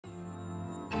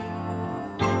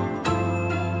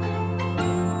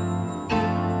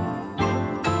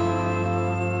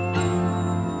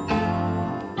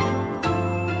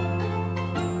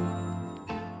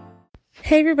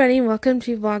Hey everybody, and welcome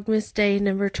to Vlogmas day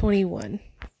number 21.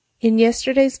 In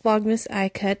yesterday's Vlogmas, I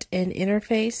cut and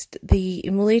interfaced the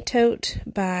Emily tote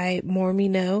by More Me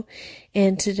Know,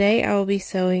 and today I will be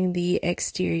sewing the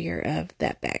exterior of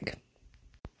that bag.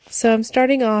 So I'm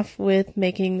starting off with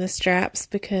making the straps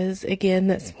because, again,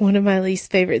 that's one of my least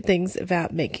favorite things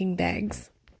about making bags.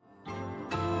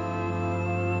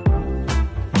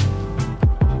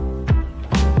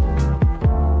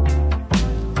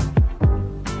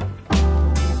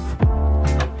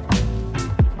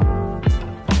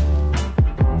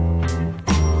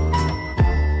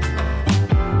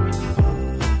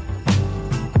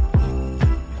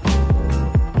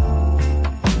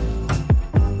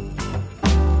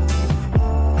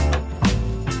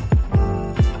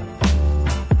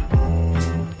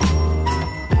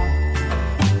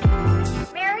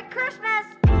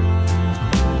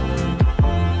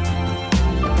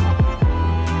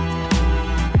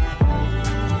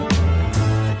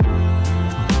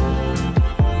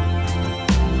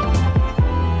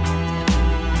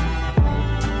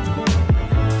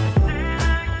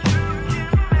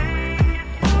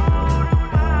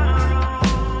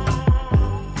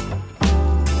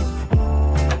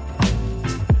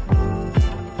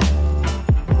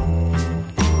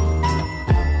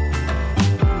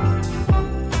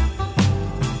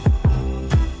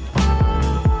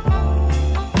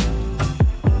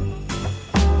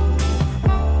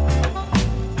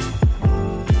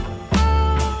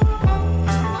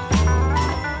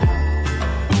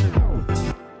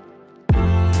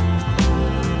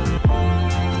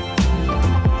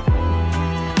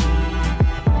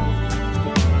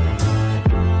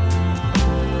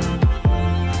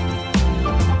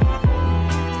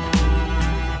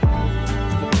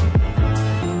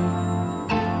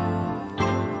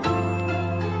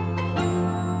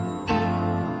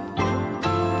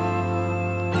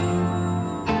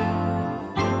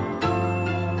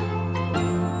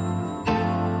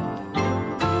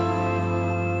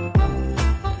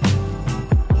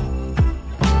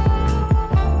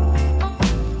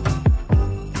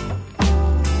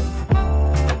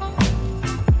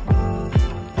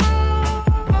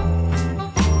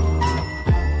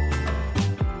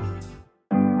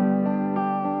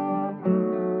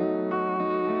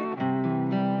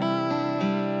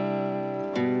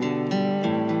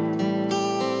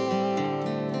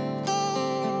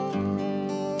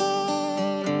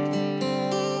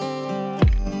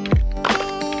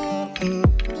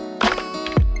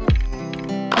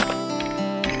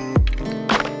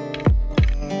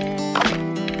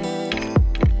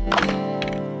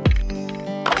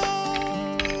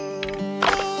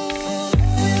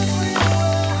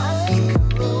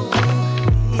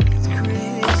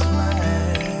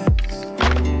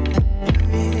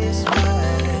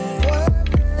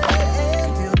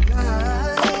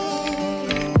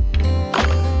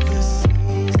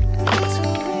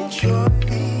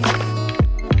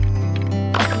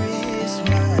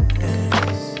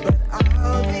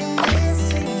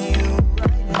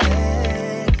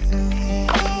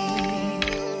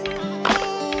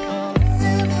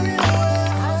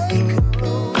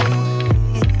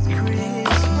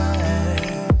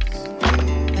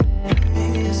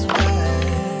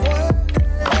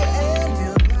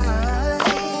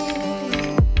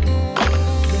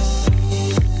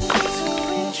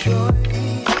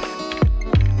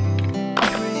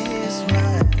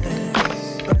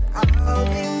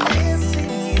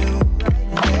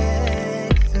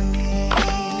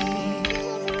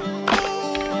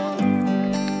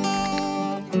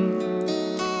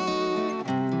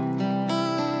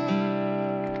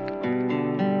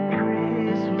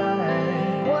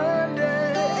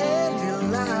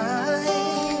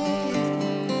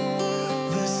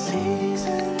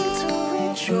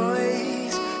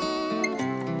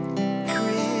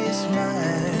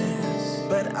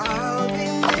 But I'll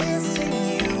be missing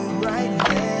you right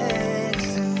now.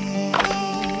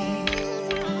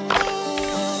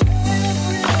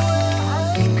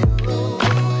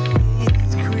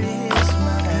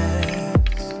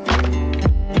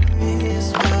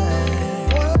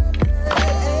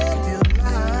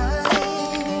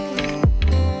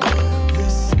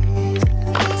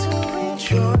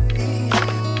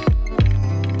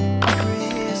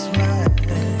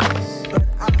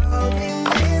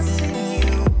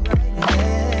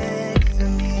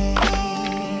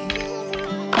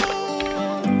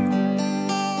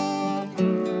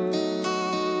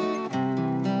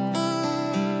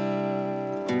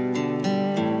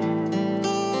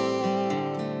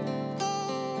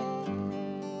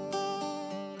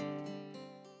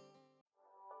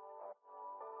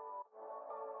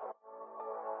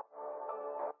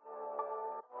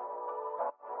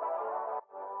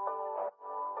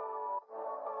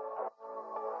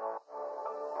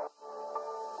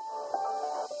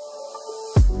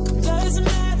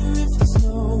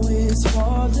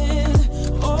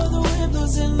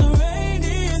 wimples and the rain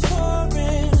is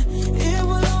pouring, it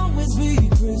will always be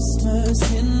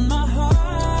Christmas in my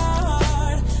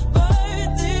heart.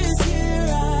 But this year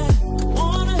I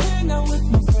wanna hang out with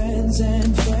my friends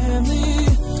and family,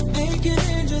 making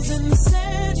angels in the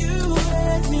sand. You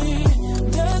and me,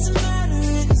 doesn't matter,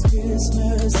 it's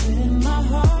Christmas in my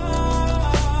heart.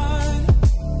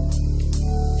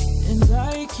 And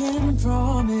I can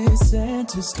promise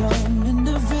Santa's coming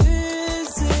to visit.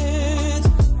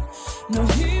 No,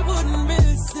 he wouldn't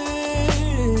miss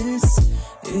this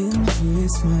in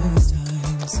Christmas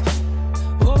times.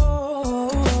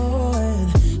 Oh, and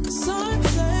the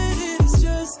sunset is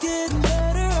just getting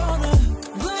better on a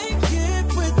blanket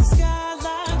with the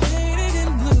skyline painted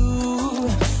in blue.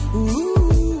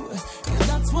 Ooh, yeah,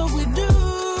 that's what we do.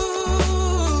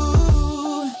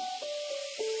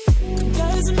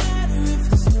 Doesn't matter if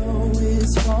the snow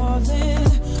is falling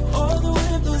or the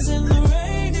wimples and the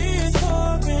rain is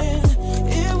pouring,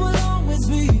 it will always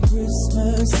be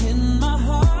Christmas in my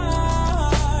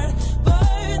heart.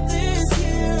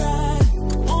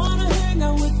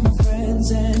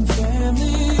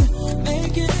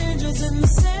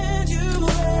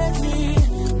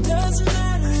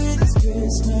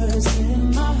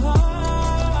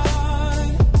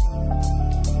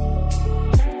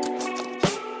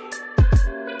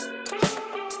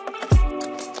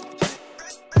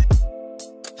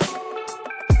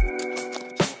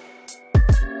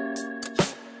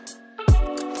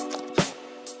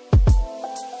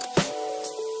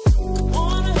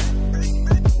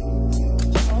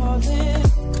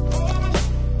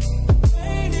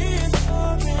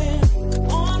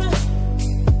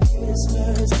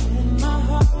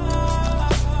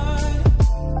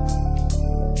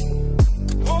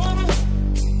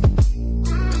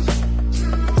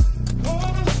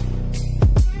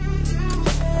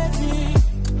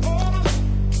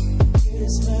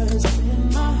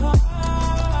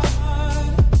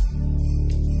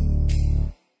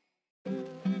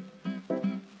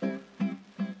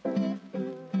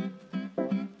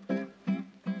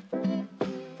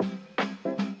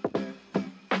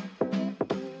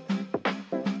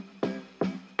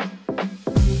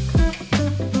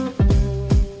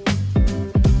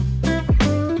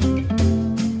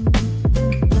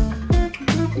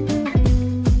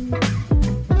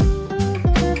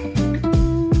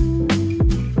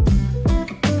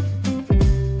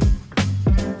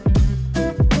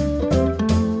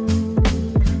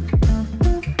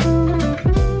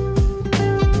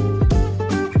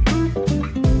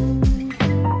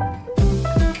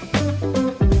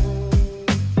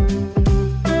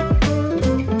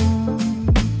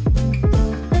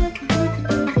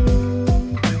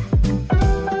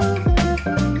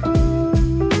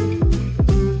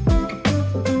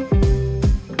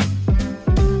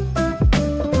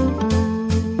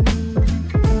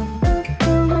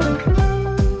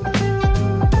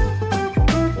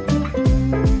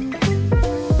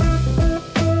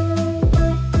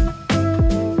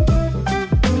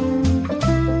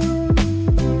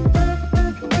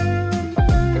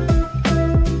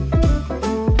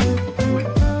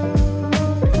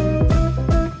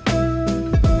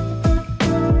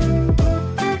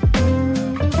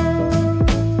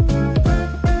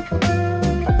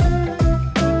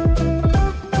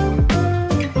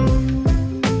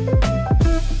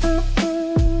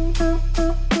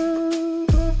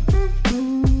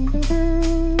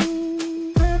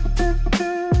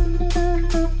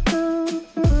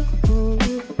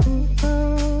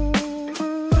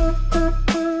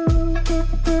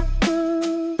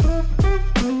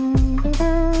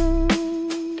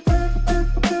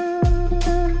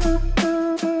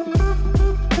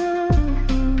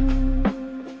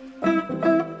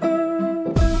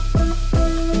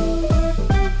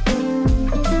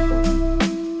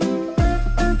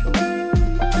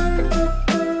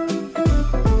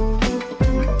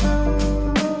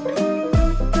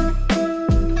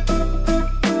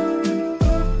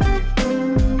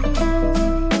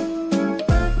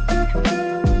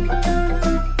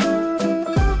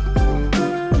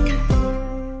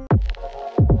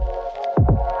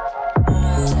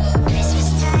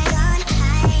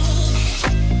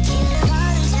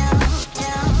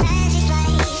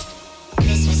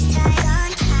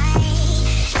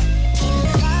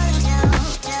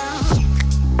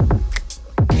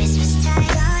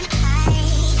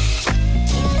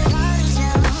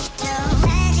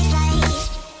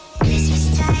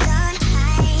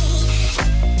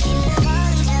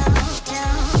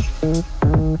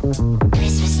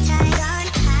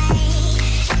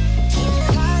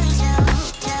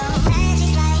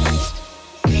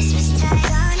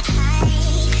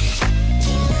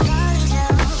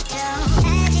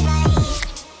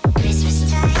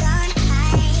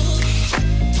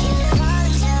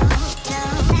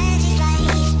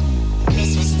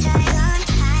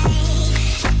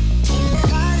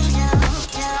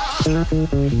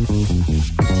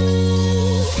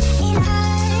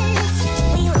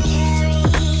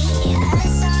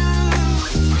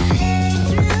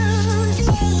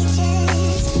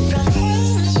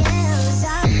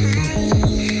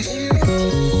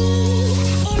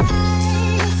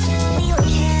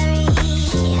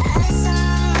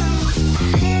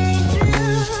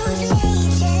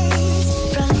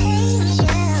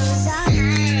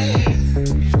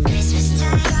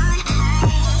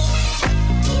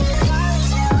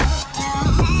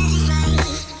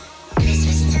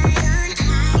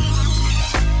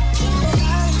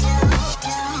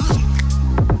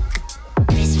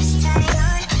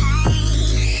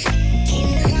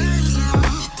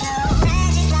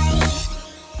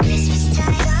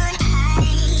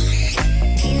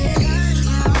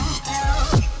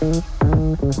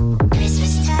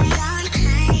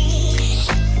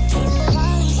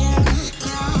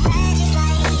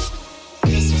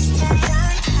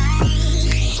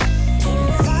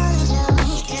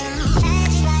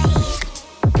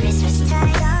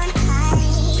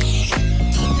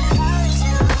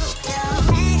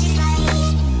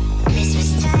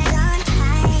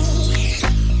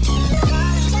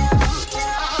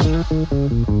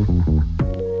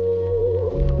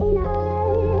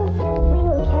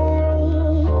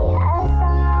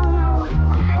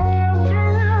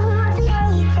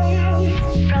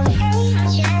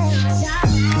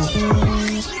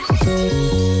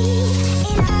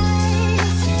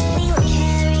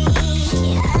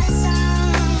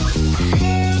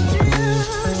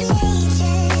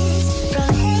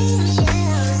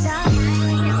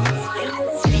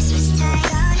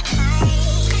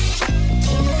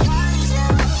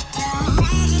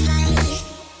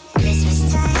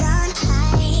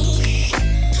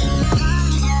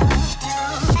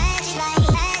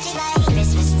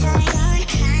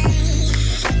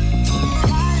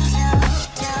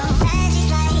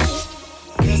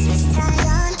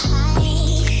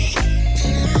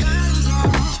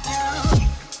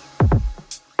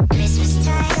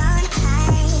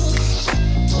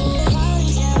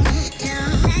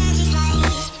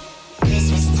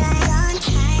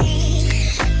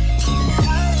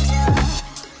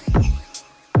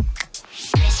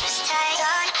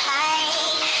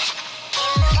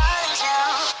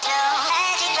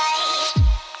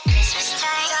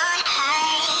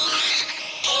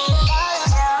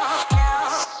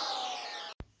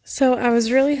 So I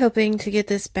was really hoping to get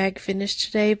this bag finished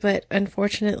today, but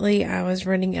unfortunately I was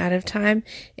running out of time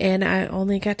and I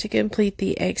only got to complete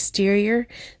the exterior.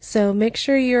 So make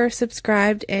sure you're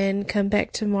subscribed and come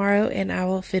back tomorrow and I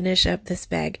will finish up this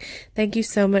bag. Thank you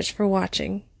so much for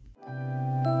watching.